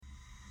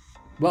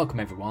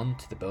Welcome everyone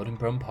to the Building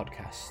Brum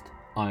podcast.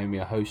 I am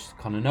your host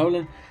Connor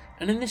Nolan,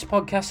 and in this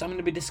podcast I'm going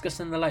to be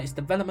discussing the latest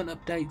development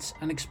updates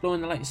and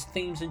exploring the latest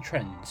themes and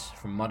trends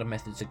from modern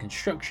methods of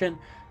construction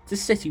to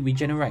city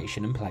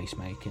regeneration and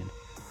placemaking.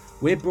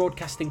 We're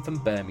broadcasting from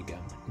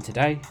Birmingham, and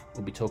today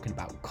we'll be talking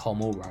about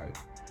Colmore Row.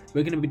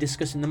 We're going to be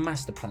discussing the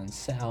master plan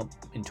set out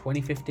in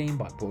 2015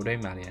 by Broad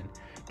O'Malley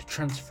to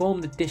transform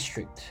the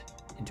district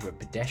into a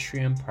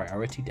pedestrian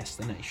priority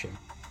destination.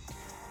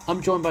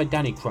 I'm joined by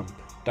Danny Crump,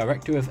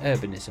 Director of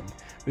Urbanism,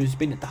 who has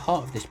been at the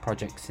heart of this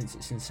project since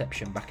its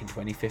inception back in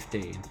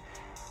 2015.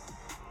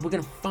 We're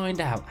going to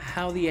find out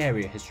how the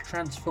area has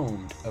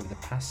transformed over the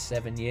past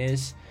 7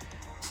 years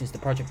since the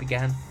project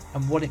began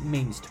and what it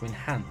means to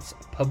enhance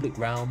a public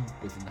realm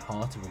within the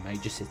heart of a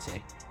major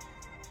city.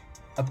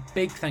 A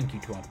big thank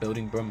you to our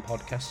Building Brum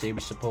podcast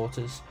series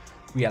supporters,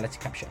 Reality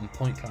Capture and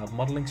Point Cloud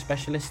modelling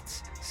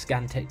specialists,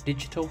 Scantech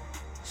Digital,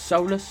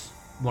 Solus,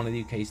 one of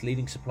the UK's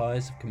leading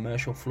suppliers of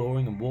commercial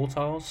flooring and wall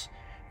tiles,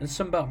 and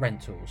Sunbelt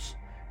Rentals.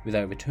 With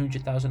over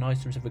 200,000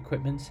 items of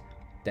equipment,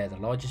 they're the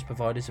largest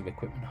providers of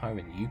equipment hire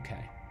in the UK.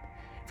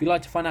 If you'd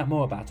like to find out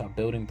more about our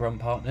Building Brum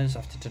partners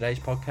after today's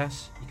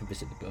podcast, you can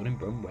visit the Building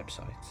Brum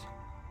website.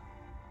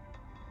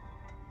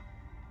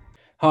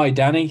 Hi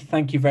Danny,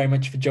 thank you very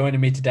much for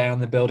joining me today on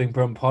the Building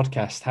Brum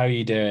podcast. How are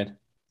you doing?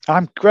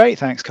 I'm great,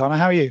 thanks Connor.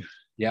 How are you?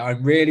 Yeah,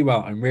 I'm really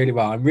well. I'm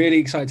really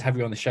excited to have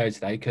you on the show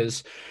today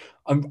because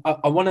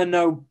I want to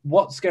know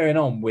what's going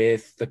on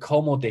with the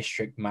Colmore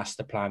District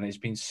Master Plan. There's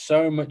been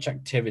so much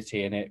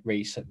activity in it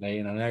recently,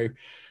 and I know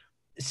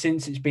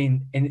since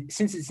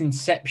its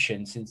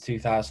inception, since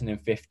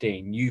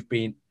 2015, you've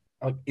been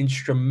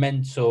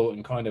instrumental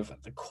and kind of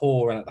at the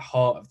core and at the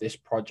heart of this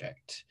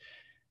project.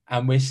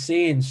 And we're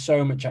seeing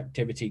so much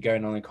activity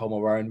going on in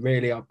Colmore Row, and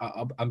really,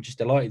 I'm just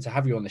delighted to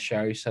have you on the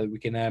show so that we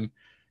can,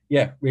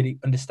 really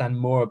understand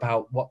more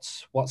about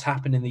what's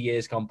happened in the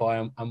years gone by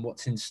and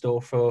what's in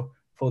store for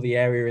the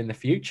area in the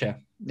future.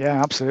 Yeah,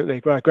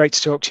 absolutely. Well, great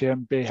to talk to you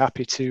and be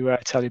happy to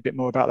tell you a bit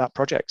more about that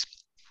project.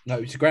 No,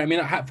 it's great. I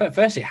mean,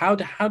 firstly,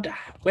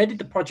 where did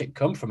the project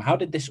come from? How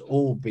did this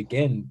all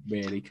begin,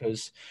 really?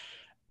 Because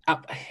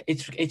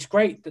it's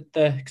great that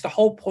the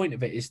whole point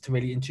of it is to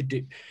really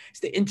it's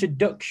the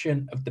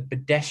introduction of the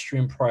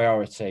pedestrian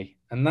priority,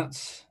 and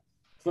that's,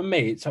 for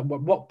me, it's at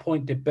what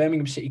point did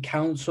Birmingham City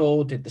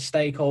Council, did the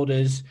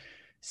stakeholders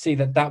see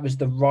that was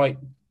the right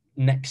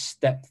next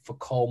step for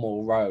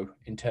Colmore Row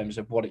in terms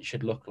of what it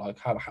should look like,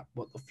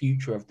 what the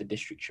future of the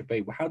district should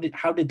be? How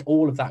did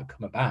all of that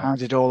come about? How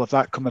did all of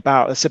that come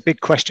about? That's a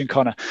big question,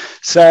 Connor.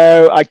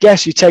 So I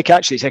guess you take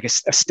a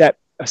step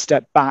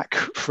back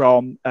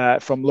from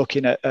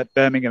looking at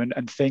Birmingham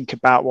and think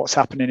about what's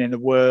happening in the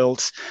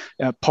world.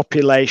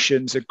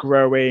 Populations are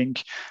growing.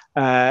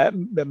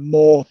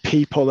 More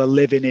people are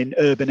living in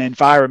urban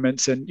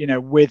environments, and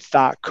with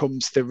that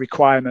comes the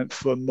requirement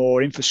for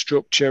more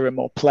infrastructure and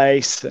more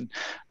place and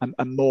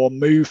more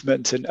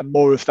movement and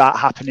more of that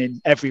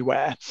happening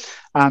everywhere.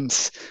 And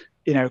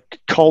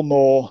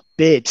Colmore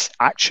did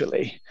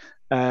actually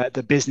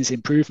the business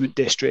improvement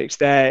districts.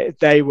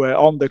 They were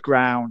on the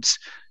ground,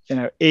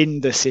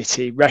 in the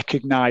city,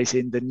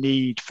 recognizing the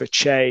need for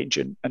change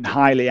and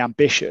highly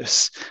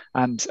ambitious.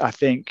 And I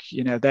think,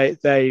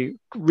 they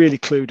really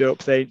clued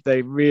up.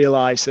 They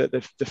realized that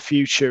the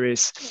future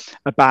is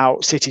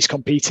about cities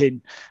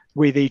competing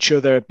with each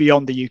other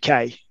beyond the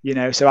UK,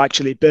 so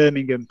actually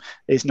Birmingham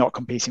is not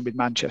competing with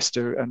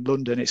Manchester and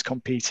London, it's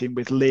competing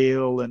with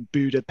Lille and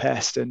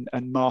Budapest and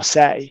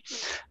Marseille.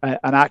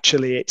 And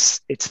actually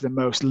it's the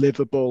most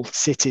livable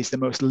cities, the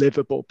most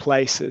livable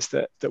places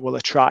that will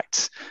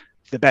attract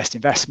the best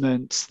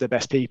investments, the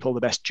best people,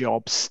 the best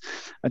jobs.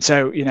 And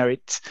so,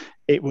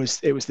 it was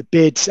the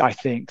bids, I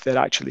think, that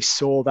actually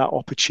saw that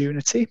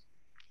opportunity.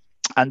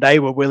 And they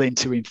were willing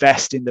to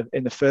invest in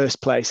the first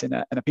place in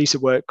a piece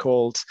of work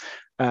called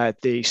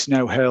the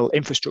Snow Hill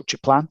Infrastructure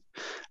Plan.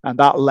 And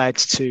that led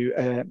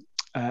to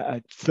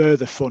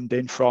further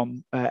funding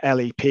from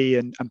LEP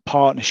and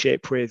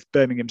partnership with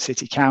Birmingham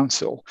City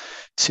Council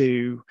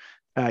to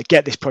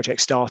get this project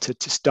started,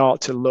 to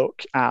start to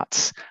look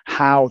at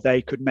how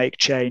they could make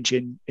change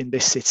in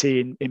this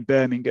city, in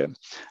Birmingham,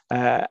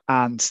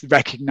 and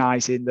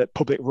recognizing that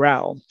public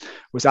realm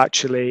was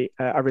actually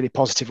a really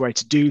positive way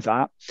to do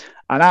that.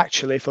 And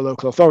actually, for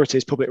local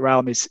authorities, public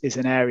realm is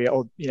an area,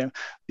 or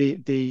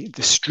the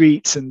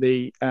streets and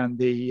the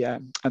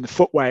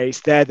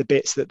footways. They're the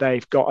bits that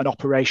they've got an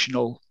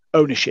operational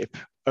ownership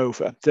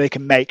over, so they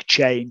can make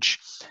change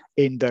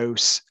in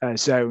those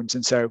zones.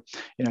 And so,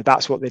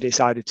 that's what they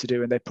decided to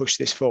do, and they pushed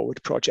this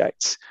forward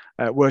project,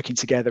 working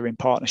together in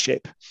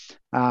partnership,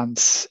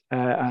 and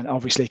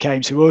obviously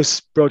came to us,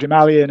 Broad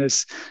O'Malley,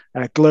 as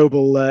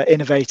global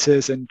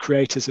innovators and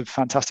creators of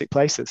fantastic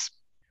places.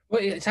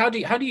 Well, it's how do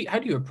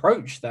you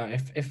approach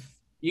that if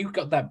you've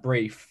got that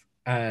brief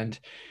and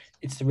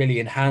it's to really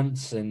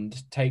enhance and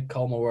take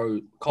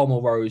Colmore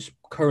Row's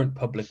current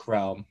public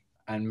realm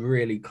and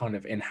really kind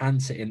of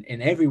enhance it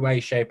in every way,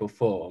 shape, or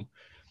form,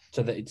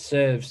 so that it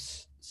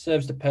serves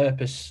the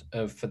purpose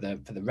of for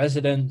the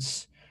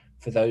residents,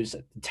 for those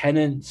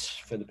tenants,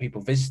 for the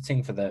people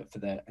visiting, for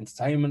the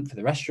entertainment, for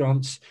the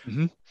restaurants.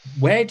 Mm-hmm.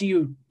 Where do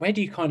you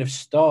kind of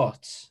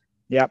start?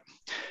 Yeah,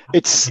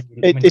 it's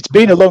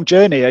been a long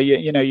journey.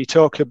 You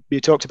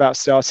talked about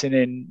starting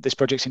in this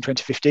project in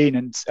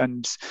 2015,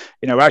 and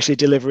we're actually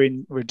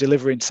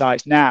delivering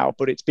sites now,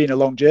 but it's been a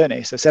long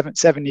journey. So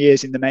seven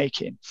years in the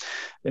making.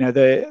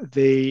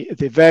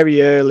 The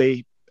very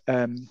early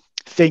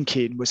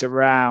thinking was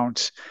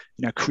around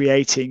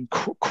creating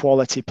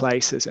quality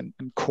places and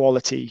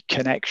quality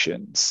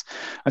connections,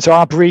 and so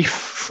our brief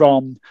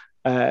from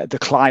the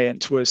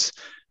client was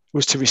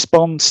to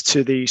respond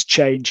to these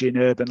changing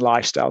urban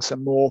lifestyles. So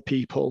more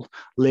people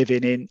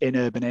living in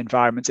urban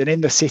environments and in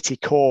the city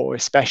core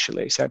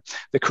especially. So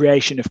the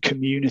creation of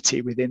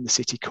community within the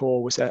city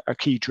core was a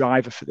key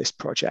driver for this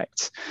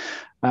project.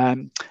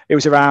 It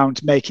was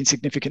around making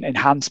significant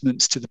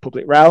enhancements to the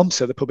public realm.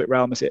 So the public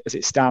realm as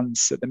it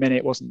stands at the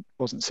minute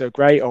wasn't so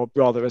great, or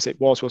rather as it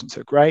wasn't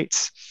so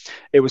great.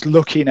 It was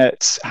looking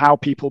at how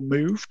people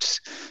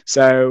moved.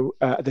 So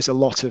there's a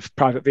lot of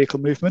private vehicle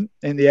movement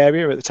in the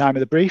area at the time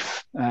of the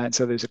brief. And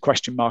so there's a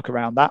question mark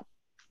around that.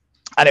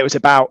 And it was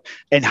about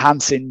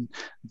enhancing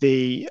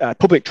the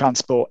public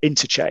transport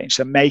interchange,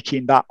 so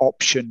making that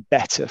option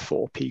better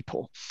for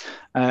people.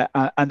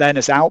 And then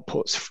as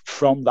outputs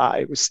from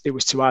that, it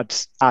was to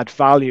add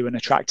value and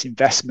attract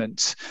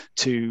investment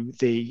to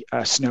the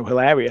Snow Hill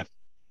area.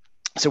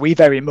 So we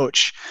very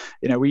much,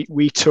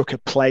 we took a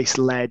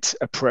place-led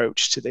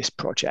approach to this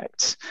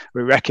project.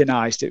 We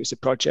recognised it was a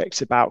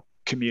project about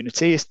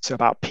community, it's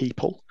about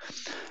people.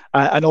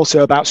 And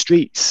also about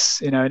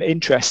streets, and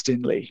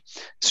interestingly,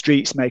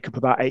 streets make up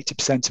about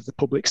 80% of the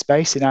public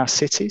space in our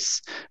cities.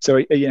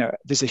 So,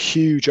 there's a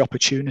huge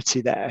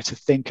opportunity there to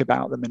think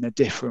about them in a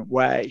different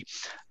way,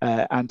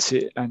 and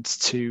to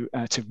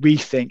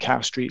rethink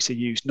how streets are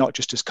used, not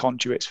just as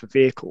conduits for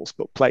vehicles,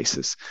 but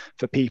places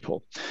for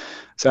people.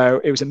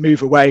 So it was a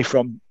move away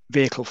from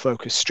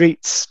vehicle-focused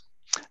streets.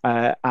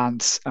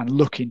 And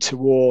looking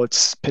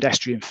towards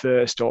pedestrian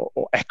first or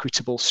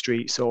equitable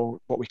streets, or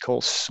what we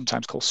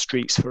sometimes call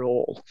streets for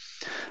all,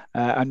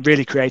 and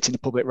really creating a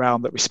public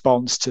realm that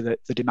responds to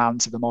the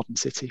demands of the modern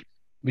city.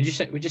 Would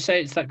you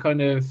say it's that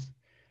kind of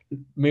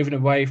moving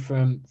away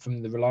from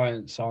the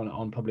reliance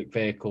on public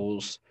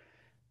vehicles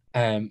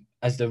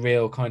as the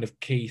real kind of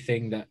key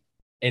thing that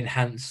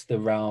enhanced the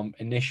realm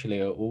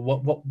initially, or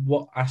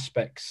what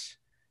aspects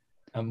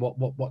and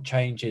what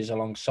changes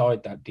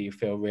alongside that do you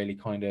feel really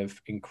kind of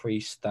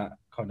increased that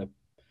kind of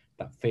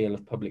that feel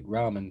of public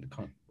realm and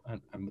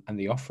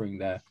the offering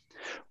there?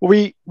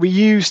 Well, we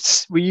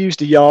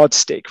used a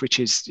yardstick,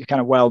 which is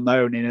kind of well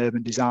known in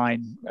urban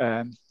design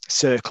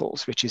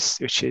circles, which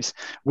is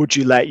would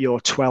you let your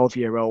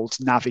 12-year-old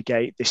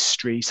navigate this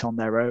street on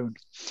their own?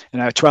 A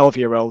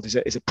 12-year-old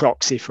is a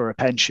proxy for a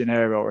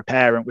pensioner or a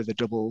parent with a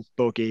double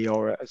buggy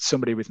or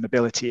somebody with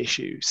mobility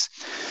issues.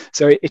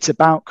 So it's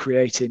about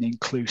creating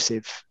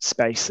inclusive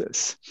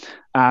spaces.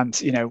 And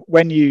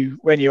when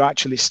you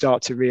actually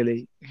start to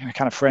really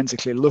kind of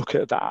forensically look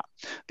at that,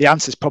 the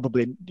answer is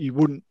probably you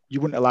wouldn't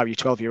allow your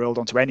 12-year-old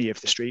onto any of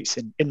the streets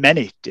in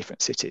many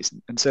different cities,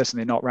 and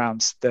certainly not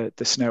around the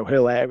Snow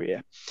Hill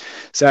area.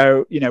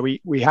 So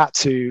we had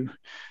to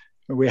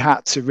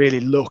really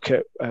look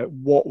at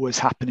what was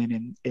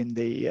happening in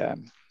the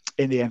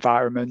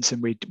environment,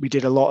 and we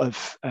did a lot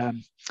of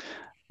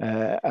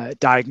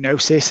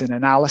diagnosis and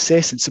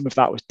analysis, and some of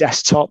that was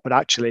desktop, but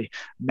actually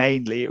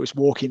mainly it was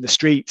walking the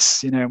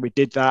streets, and we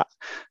did that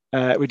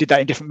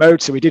in different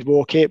modes. So we did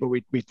walk it, but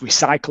we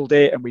cycled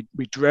it, and we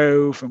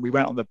drove, and we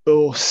went on the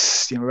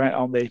bus, we went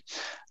on the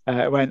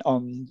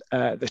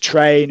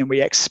train, and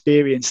we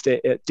experienced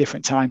it at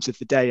different times of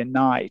the day and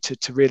night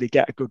to really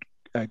get a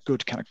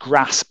good kind of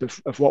grasp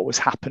of what was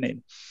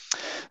happening.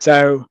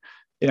 So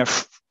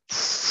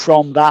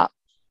from that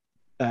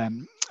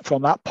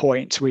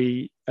point,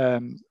 we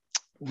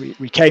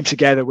came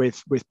together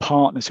with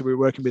partners who we were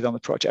working with on the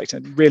project,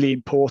 and really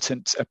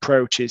important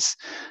approaches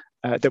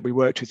that we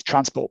worked with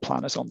transport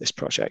planners on this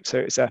project. So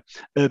it's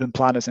urban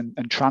planners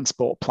and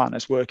transport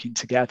planners working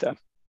together.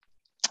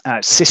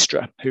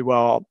 Sistra, who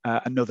are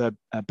another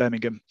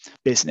Birmingham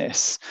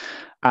business,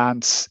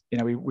 and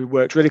we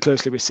worked really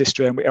closely with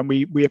Sistra, and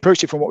we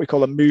approached it from what we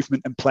call a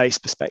movement and place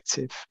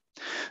perspective.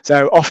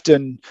 So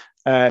often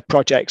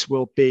projects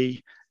will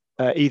be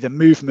either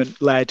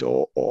movement led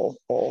or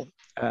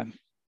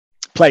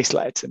place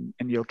led, and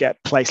you'll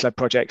get place led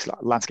projects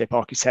like landscape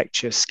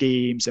architecture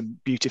schemes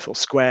and beautiful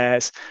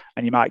squares,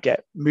 and you might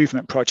get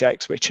movement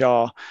projects which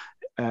are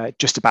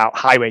just about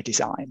highway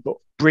design, but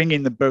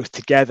bringing them both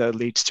together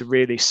leads to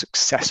really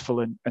successful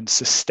and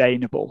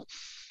sustainable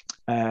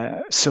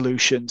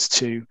solutions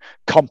to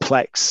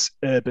complex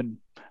urban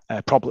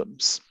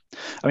problems.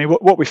 I mean,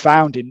 what we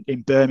found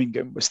in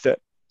Birmingham was that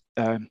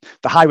the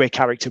highway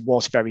character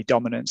was very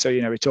dominant. So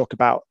we talk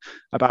about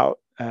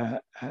a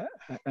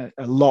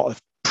lot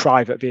of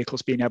private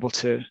vehicles being able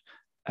to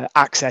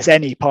access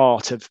any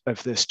part of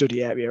the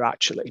study area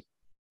actually.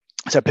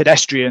 So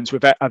pedestrians were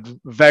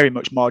very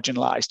much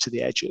marginalised to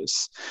the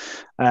edges.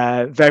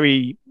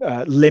 Very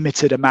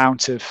limited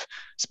amount of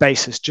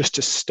spaces just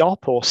to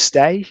stop or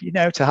stay,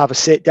 to have a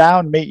sit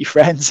down, meet your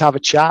friends, have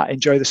a chat,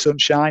 enjoy the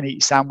sunshine, eat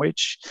your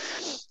sandwich.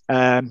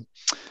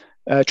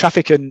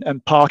 Traffic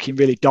and parking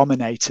really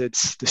dominated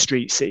the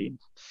street scene.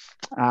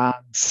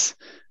 And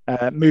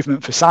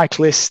movement for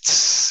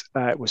cyclists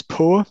was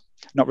poor,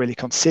 not really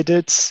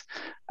considered.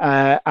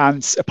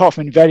 And apart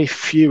from in very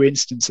few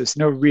instances,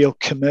 no real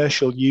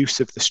commercial use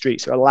of the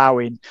streets, or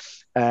allowing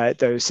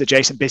those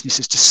adjacent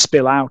businesses to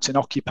spill out and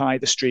occupy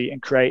the street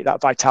and create that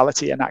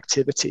vitality and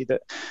activity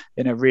that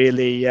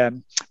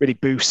really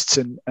boosts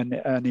and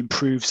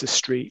improves the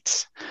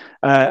streets.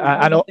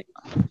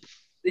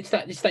 It's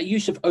that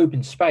use of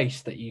open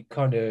space that you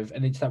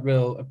and it's that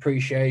real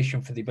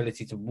appreciation for the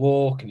ability to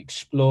walk and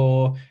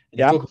explore. And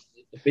you talk about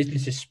the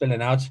businesses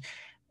spilling out.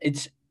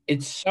 It's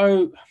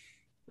so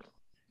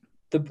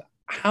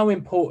how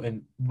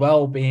important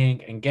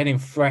well-being and getting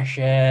fresh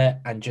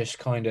air and just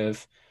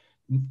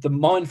the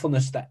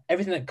mindfulness, that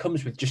everything that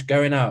comes with just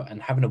going out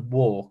and having a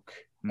walk,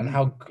 and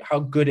how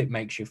good it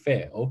makes you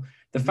feel.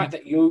 The fact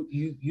that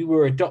you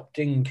were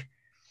adopting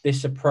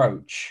this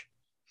approach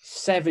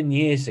 7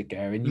 years ago,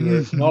 and you were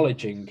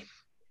acknowledging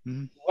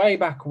way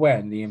back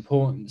when the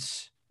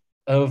importance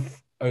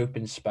of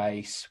open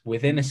space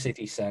within a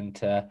city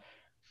centre,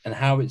 and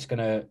how it's going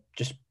to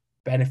just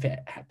benefit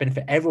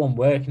everyone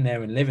working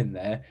there and living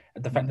there,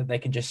 and the fact that they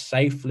can just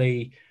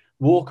safely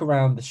walk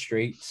around the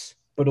streets,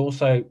 but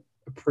also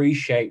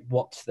appreciate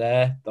what's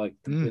there,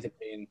 with it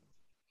being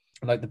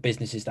like the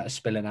businesses that are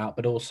spilling out,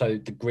 but also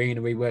the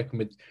greenery,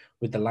 working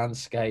with the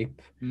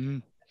landscape.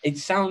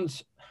 It's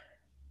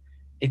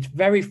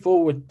very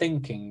forward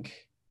thinking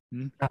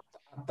at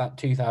that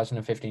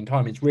 2015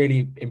 time. It's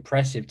really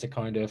impressive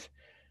to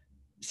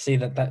see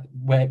that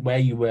where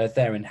you were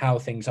there and how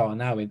things are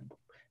now,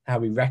 how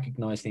we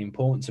recognize the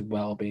importance of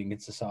well-being in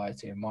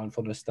society and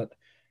mindfulness, that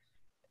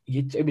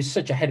it was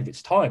such ahead of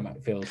its time,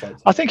 it feels like.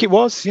 I think it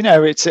was.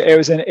 It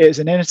was an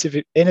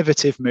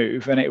innovative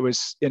move, and it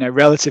was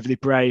relatively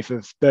brave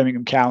of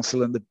Birmingham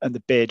Council and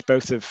the bid,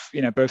 both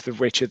of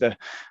which are the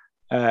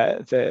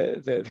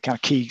kind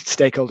of key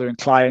stakeholder and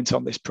client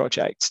on this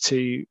project,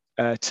 to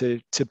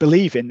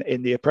believe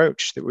in the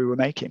approach that we were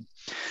making.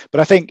 But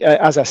I think,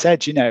 as I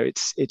said,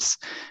 it's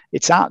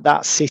at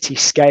that city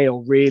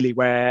scale really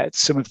where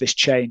some of this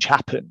change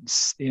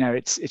happens.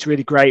 It's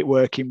really great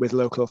working with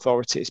local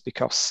authorities,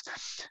 because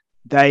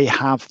they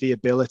have the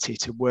ability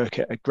to work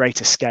at a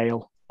greater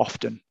scale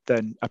often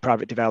than a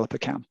private developer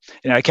can.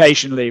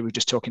 Occasionally, we're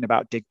just talking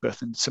about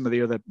Digbeth and some of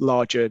the other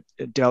larger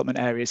development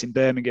areas in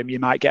Birmingham, you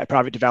might get a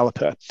private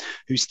developer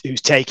who's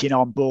taking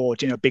on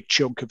board a big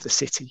chunk of the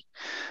city,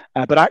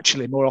 but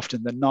actually more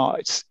often than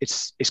not,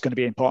 it's going to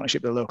be in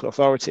partnership with the local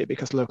authority,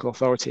 because the local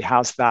authority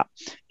has that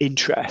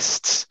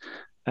interest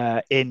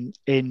in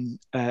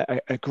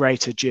a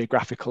greater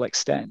geographical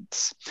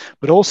extent.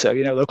 But also,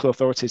 local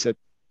authorities are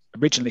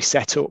originally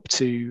set up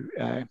to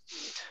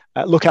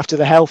look after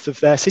the health of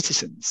their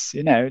citizens.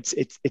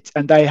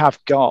 And they have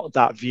got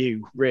that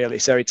view really.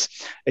 So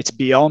it's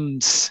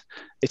beyond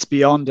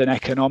an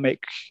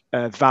economic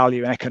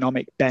value and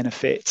economic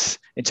benefit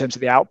in terms of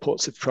the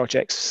outputs of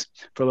projects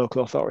for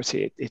local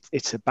authority.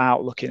 It's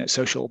about looking at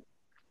social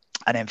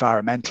and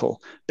environmental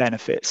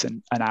benefits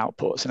and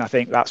outputs. And I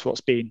think that's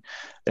what's been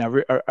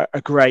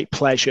a great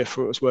pleasure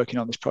for us working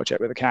on this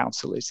project with the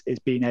council, is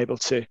being able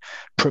to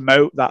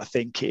promote that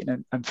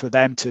thinking and for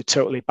them to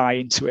totally buy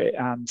into it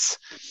and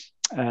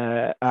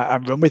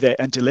run with it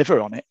and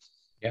deliver on it.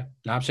 Yeah,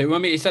 absolutely. I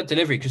mean, it's that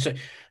delivery, because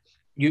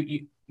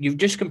you've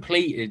just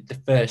completed the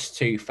first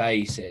two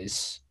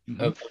phases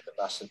of the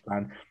master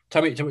plan.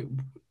 Tell me,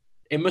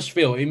 it must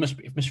feel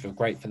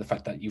great for the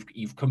fact that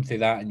you've come through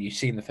that and you've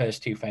seen the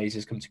first two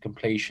phases come to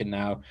completion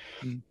now.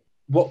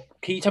 What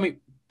can you tell me a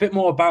bit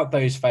more about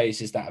those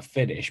phases that have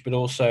finished, but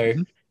also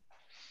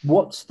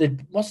what's the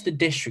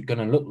district going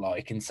to look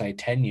like in, say,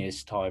 10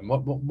 years time?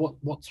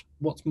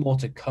 What's more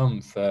to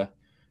come for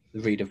the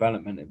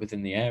redevelopment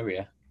within the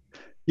area?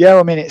 Yeah,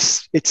 I mean,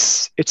 it's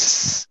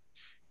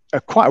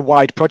quite a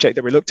wide project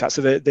that we looked at.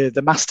 So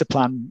the master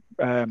plan,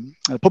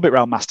 the public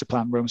realm master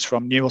plan, runs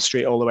from Newell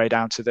Street all the way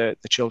down to the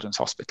Children's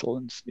Hospital.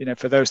 And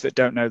for those that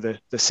don't know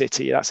the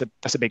city, that's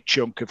a big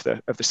chunk of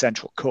the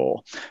central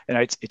core.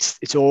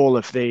 It's all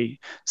of the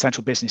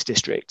central business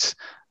district,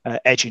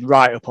 edging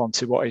right up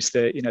onto what is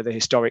the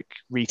historic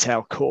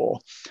retail core,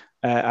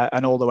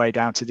 and all the way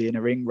down to the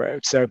inner ring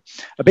road. So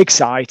a big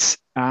site.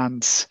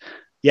 And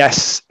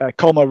yes,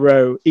 Cornwall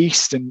Row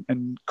East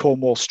and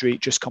Cornwall Street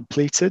just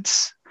completed,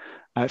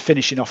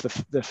 finishing off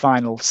the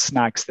final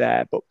snags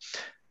there. But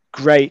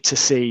great to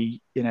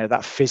see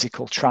that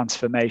physical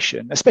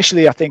transformation,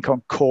 especially I think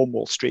on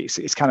Cornwall Street.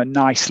 It's kind of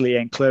nicely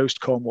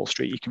enclosed Cornwall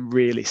Street. You can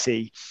really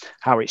see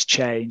how it's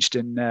changed,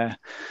 and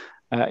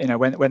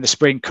when the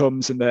spring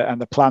comes and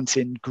the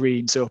planting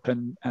greens up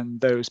and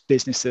those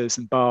businesses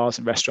and bars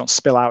and restaurants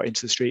spill out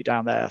into the street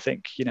down there, I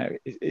think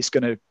it's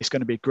going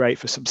to be great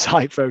for some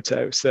site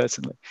photos,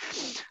 certainly.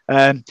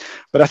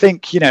 But I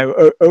think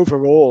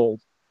overall,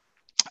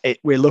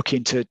 we're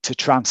looking to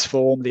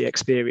transform the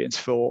experience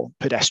for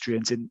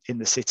pedestrians in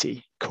the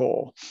city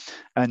core,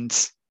 and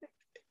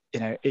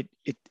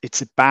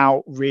it's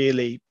about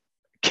really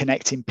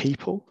connecting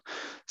people.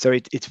 So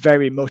it's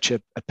very much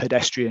a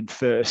pedestrian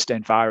first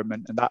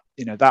environment, and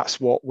that's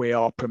what we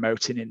are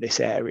promoting in this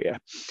area.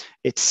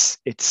 It's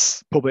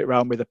public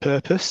realm with a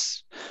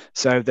purpose,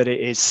 so that it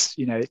is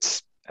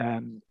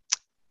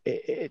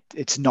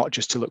it's not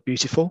just to look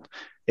beautiful.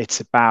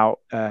 It's about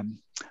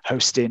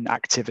hosting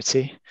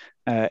activity.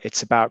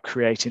 It's about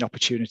creating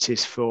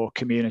opportunities for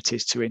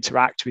communities to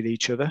interact with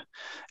each other.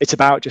 It's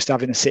about just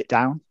having a sit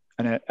down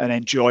and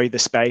enjoy the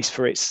space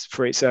for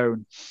its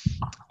own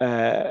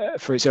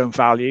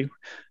value,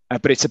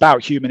 but it's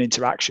about human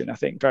interaction. I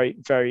think very,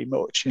 very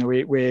much.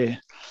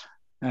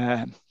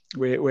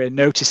 We're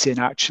noticing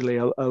actually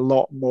a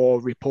lot more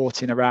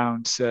reporting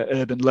around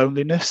urban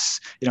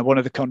loneliness. One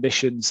of the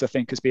conditions I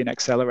think has been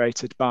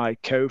accelerated by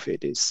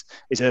COVID is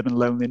urban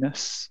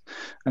loneliness,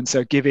 and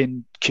so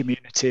giving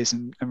communities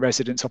and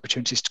residents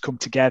opportunities to come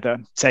together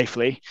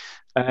safely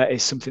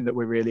is something that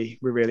we're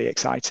really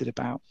excited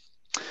about.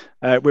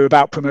 We're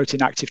about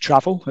promoting active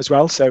travel as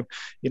well. So,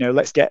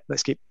 let's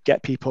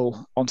get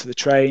people onto the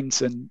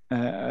trains and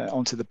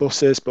onto the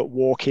buses, but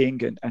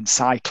walking and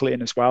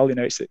cycling as well.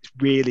 It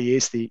really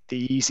is the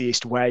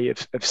easiest way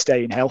of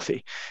staying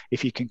healthy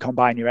if you can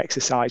combine your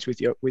exercise with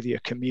your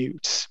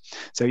commutes.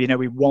 So,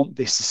 we want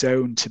this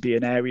zone to be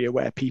an area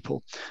where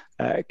people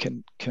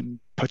can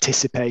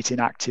participate in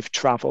active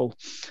travel,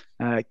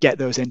 get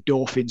those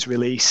endorphins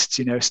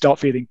released, start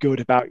feeling good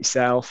about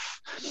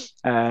yourself.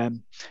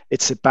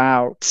 It's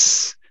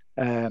about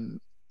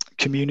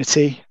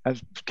community,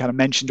 as kind of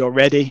mentioned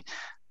already,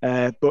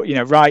 but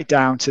right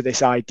down to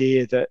this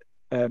idea that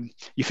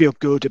you feel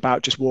good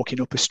about just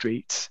walking up a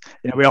street.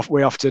 I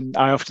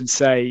often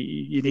say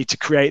you need to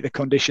create the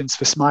conditions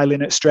for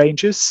smiling at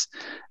strangers,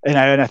 and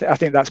I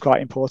think that's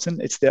quite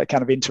important. It's the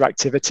kind of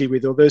interactivity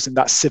with others and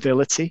that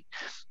civility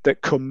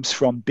that comes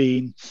from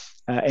being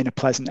in a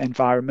pleasant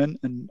environment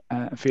and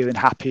feeling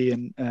happy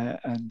and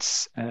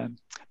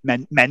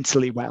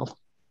mentally well.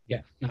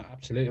 Yeah, no,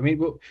 absolutely. I mean,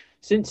 well,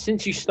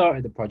 since you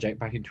started the project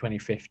back in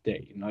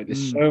 2015,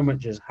 there's so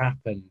much has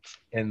happened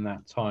in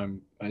that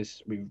time.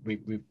 As we've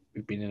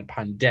been in a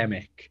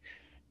pandemic,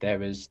 there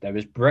was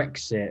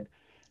Brexit,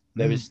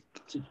 there was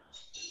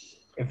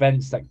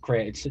events that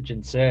created such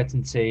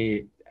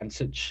uncertainty and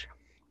such,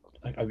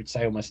 I would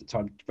say, almost at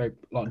times a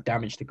lot of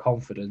damage to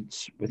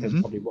confidence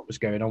within probably what was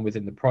going on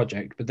within the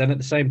project. But then at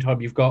the same time,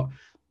 you've got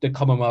the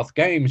Commonwealth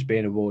Games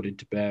being awarded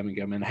to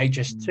Birmingham and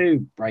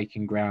HS2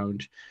 breaking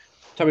ground.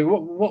 Tell me,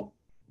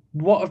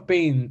 what have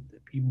been,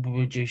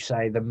 would you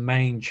say, the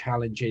main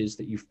challenges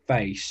that you've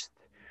faced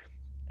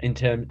in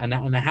terms,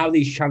 and how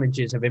these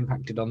challenges have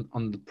impacted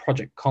on the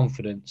project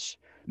confidence,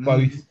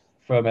 both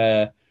from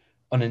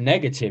on a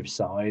negative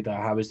side,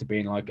 how has there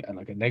been like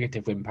a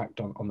negative impact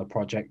on the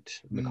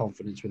project and the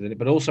confidence within it,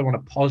 but also on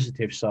a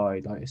positive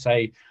side, like I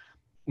say,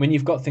 when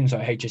you've got things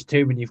like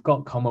HS2, when you've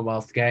got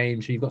Commonwealth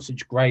Games, you've got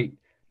such great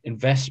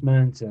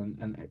investment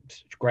and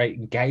such great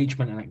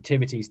engagement and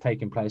activities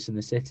taking place in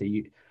the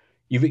city,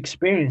 you've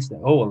experienced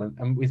it all,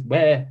 and with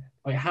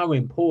how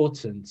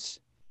important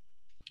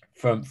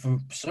for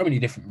so many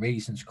different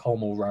reasons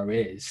Colmore Row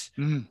is,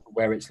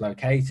 where it's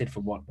located, for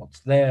what's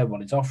there,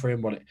 what it's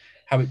offering,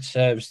 how it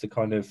serves the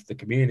kind of the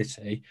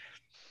community.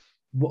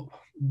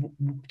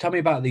 Tell me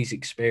about these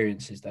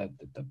experiences, the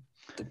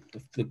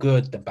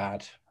good, the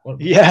bad.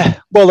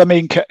 Yeah, well, I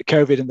mean,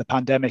 COVID and the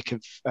pandemic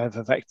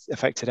have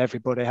affected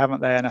everybody,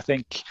 haven't they? And I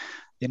think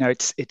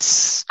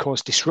it's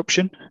caused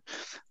disruption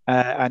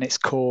and it's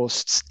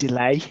caused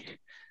delay.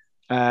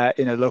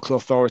 Local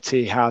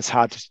authority has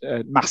had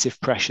massive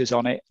pressures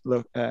on it.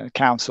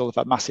 Council have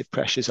had massive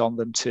pressures on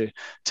them to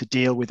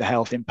deal with the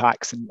health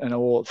impacts and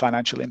all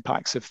financial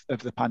impacts of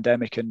the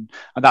pandemic, and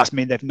that's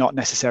mean they've not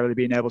necessarily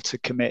been able to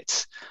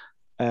commit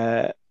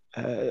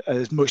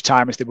as much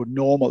time as they would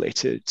normally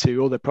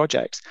to other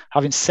projects.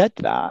 Having said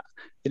that,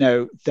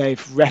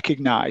 they've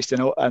recognised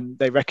and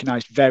they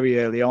recognised very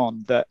early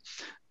on that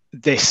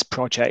this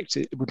project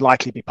would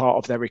likely be part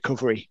of their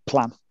recovery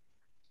plan.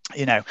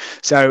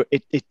 So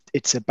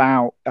it's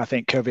about, I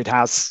think COVID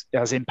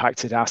has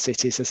impacted our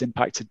cities, has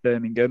impacted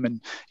Birmingham,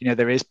 and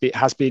there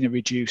has been a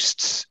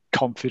reduced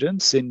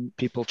confidence in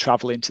people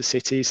travelling to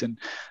cities, and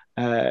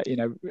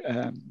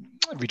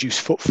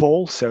reduced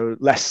footfall, so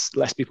less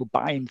people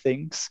buying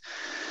things.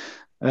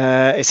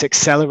 It's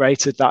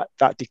accelerated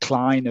that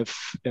decline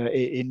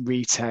in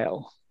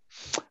retail.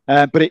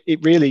 But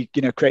it really,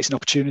 creates an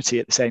opportunity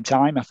at the same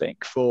time, I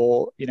think,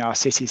 for our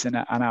cities and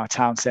our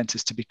town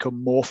centres to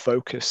become more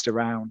focused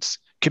around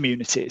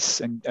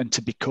communities and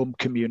to become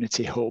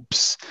community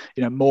hubs.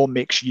 More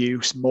mixed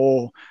use,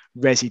 more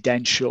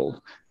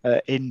residential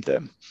in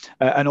them,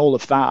 and all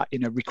of that,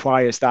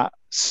 requires that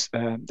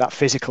that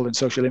physical and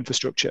social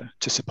infrastructure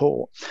to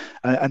support.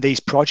 And these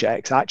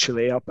projects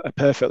actually are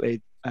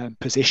perfectly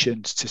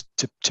positioned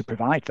to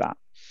provide that.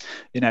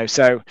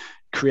 So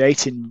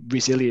creating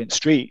resilient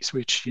streets,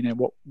 which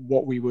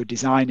what we were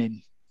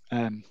designing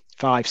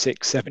 5,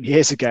 6, 7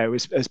 years ago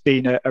has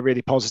been a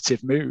really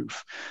positive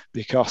move,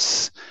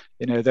 because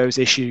those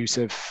issues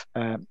of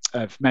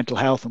mental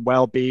health and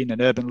well-being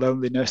and urban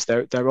loneliness,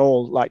 they're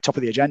all like top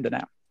of the agenda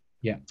now.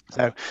 Yeah.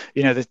 So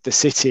the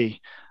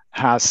city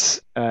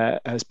has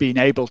been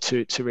able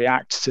to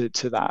react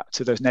to that,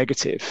 to those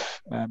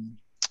negative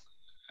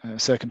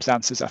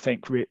circumstances, I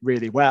think,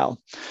 really well.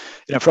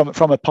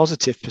 From a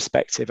positive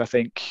perspective, I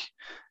think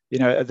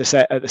at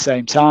the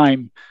same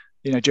time,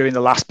 during the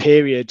last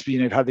period,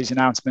 we've had these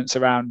announcements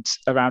around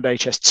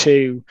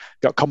HS2,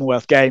 got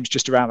Commonwealth Games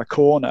just around the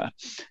corner,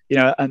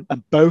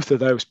 and both of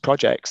those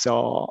projects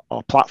are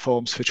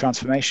platforms for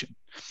transformation.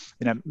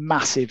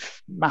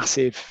 Massive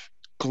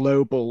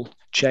global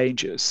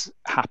changes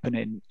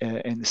happening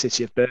in the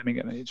city of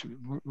Birmingham. It's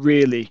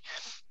really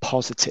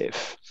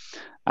positive,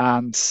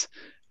 and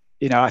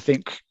I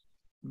think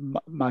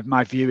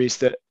my view is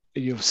that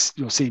you'll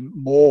see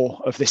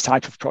more of this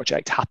type of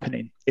project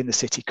happening in the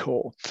city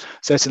core.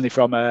 Certainly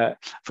from an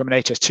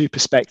HS2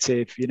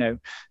 perspective,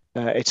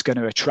 it's going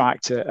to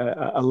attract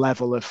a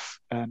level of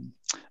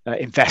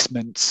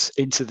investments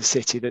into the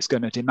city that's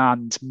going to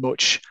demand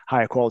much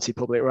higher quality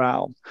public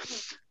realm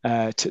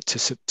to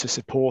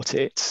support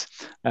it.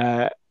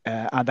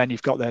 And then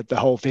you've got the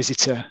whole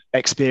visitor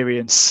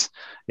experience,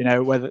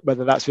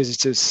 whether that's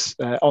visitors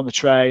on the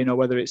train or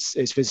whether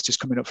it's visitors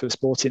coming up for the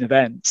sporting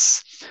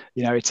events.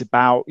 It's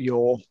about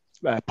your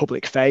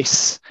public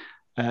face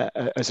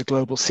as a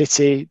global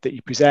city that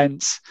you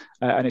present,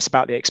 and it's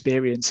about the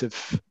experience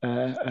of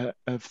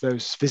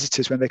those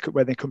visitors when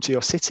they come to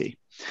your city.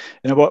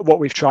 What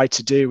we've tried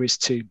to do is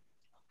to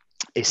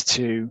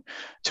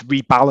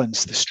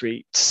rebalance the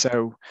streets,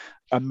 so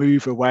a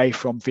move away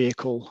from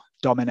vehicle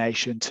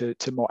domination to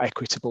more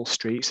equitable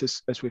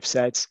streets, as we've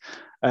said,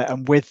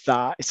 and with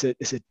that, it's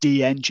a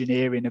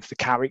de-engineering of the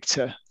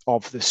character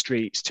of the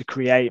streets to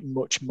create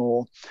much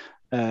more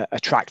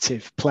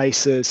attractive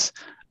places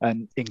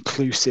and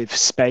inclusive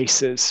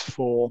spaces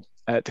for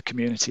the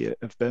community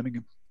of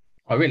Birmingham.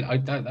 I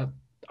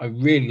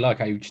really like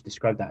how you just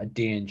described that, a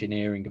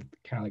de-engineering of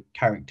the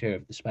character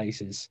of the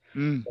spaces.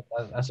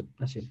 That's a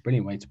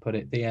brilliant way to put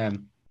it.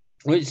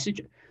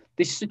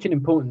 This is such an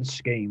important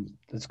scheme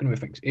that's going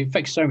to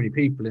affect so many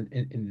people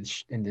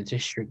in the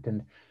district,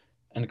 and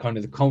kind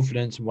of the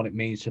confidence and what it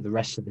means to the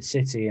rest of the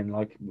city. And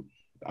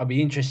I'll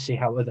be interested to see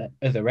how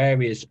other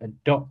areas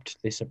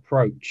adopt this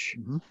approach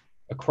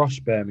across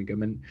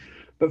Birmingham.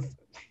 But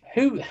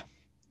who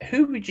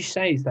would you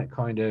say is that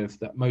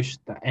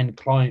end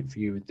client for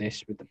you with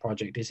the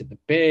project? Is it the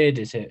bid?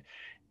 Is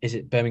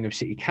it Birmingham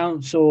City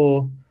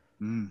Council?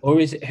 Or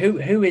is it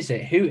who is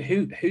it? Who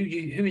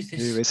is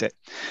this? Who is it?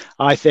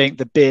 I think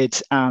the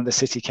bid and the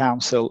City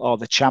Council are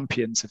the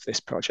champions of this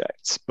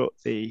project, but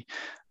the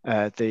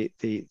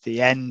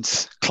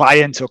end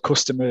client or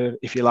customer,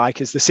 if you like,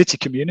 is the city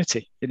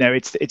community.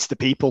 It's the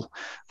people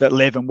that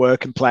live and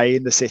work and play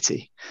in the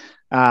city,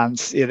 and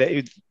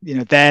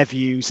their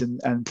views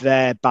and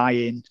their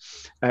buy-in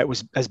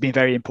has been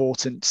very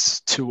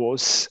important to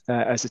us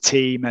as a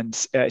team,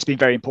 and it's been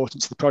very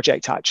important to the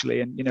project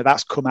actually. And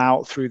that's come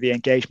out through the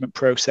engagement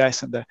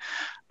process and the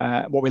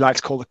what we like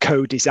to call the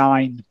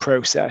co-design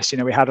process.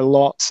 We had a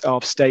lot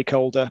of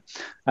stakeholder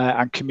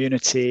and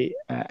community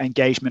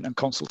engagement and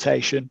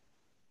consultation,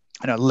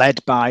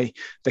 led by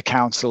the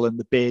council and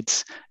the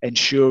bids,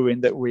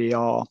 ensuring that we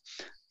are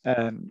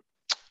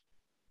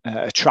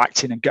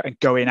attracting and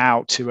going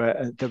out to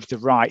the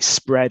right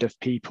spread of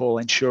people,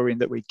 ensuring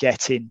that we're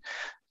getting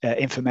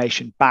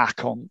information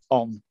back on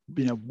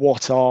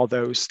what are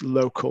those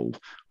local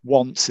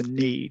wants and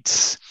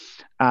needs,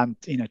 and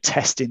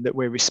testing that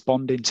we're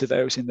responding to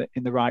those in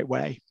the right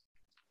way.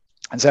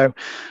 And so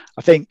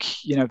I think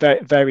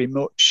very, very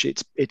much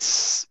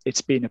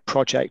it's been a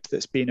project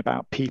that's been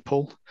about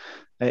people.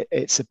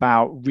 It's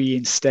about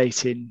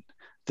reinstating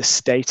the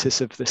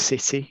status of the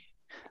city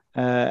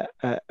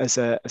as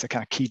a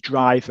kind of key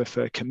driver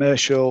for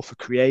commercial, for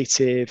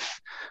creative,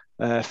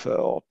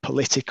 for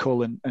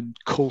political and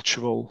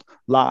cultural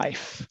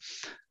life.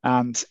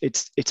 And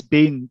it's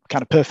been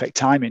kind of perfect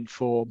timing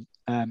for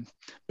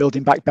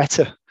building back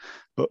better,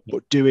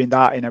 but doing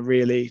that in a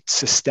really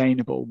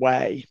sustainable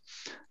way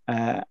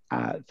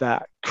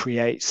that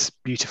creates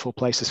beautiful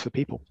places for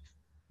people.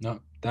 No,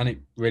 Danny,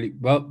 really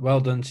well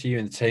done to you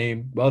and the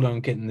team. Well done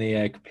getting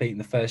completing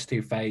the first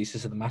 2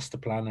 phases of the master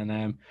plan,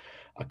 and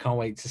I can't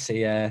wait to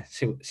see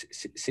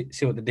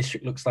what the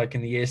district looks like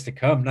in the years to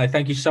come. No,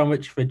 thank you so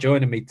much for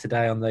joining me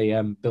today on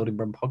the Build and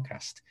Run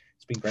podcast.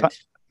 It's been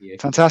great.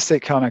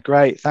 Fantastic, Connor.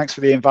 Great. Thanks for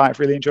the invite. I've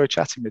really enjoyed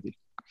chatting with you.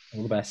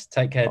 All the best.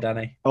 Take care,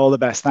 Danny. All the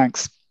best.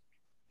 Thanks.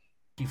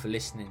 Thank you for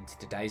listening to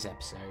today's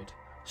episode.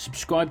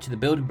 Subscribe to the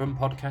Build and Run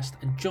podcast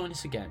and join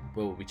us again,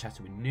 where we'll be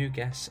chatting with new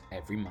guests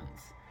every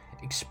month,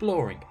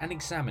 exploring and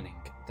examining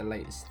the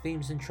latest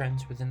themes and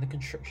trends within the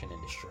construction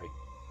industry.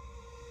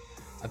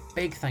 A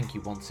big thank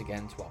you once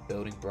again to our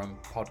Building Brum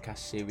podcast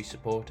series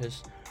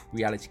supporters,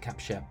 Reality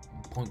Capture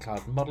and Point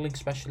Cloud modelling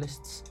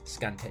specialists,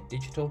 Scantech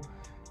Digital,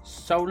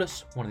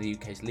 Solus, one of the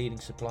UK's leading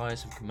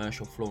suppliers of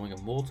commercial flooring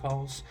and wall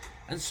tiles,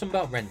 and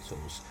Sunbelt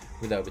Rentals.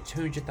 With over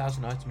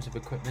 200,000 items of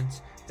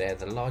equipment, they are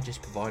the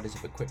largest providers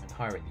of equipment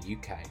hire in the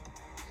UK.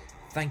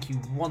 Thank you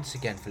once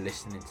again for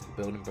listening to the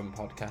Building Brum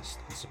podcast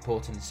and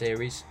supporting the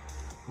series.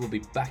 We'll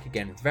be back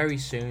again very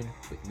soon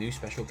with new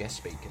special guest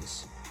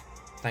speakers.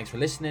 Thanks for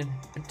listening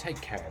and take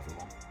care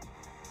everyone.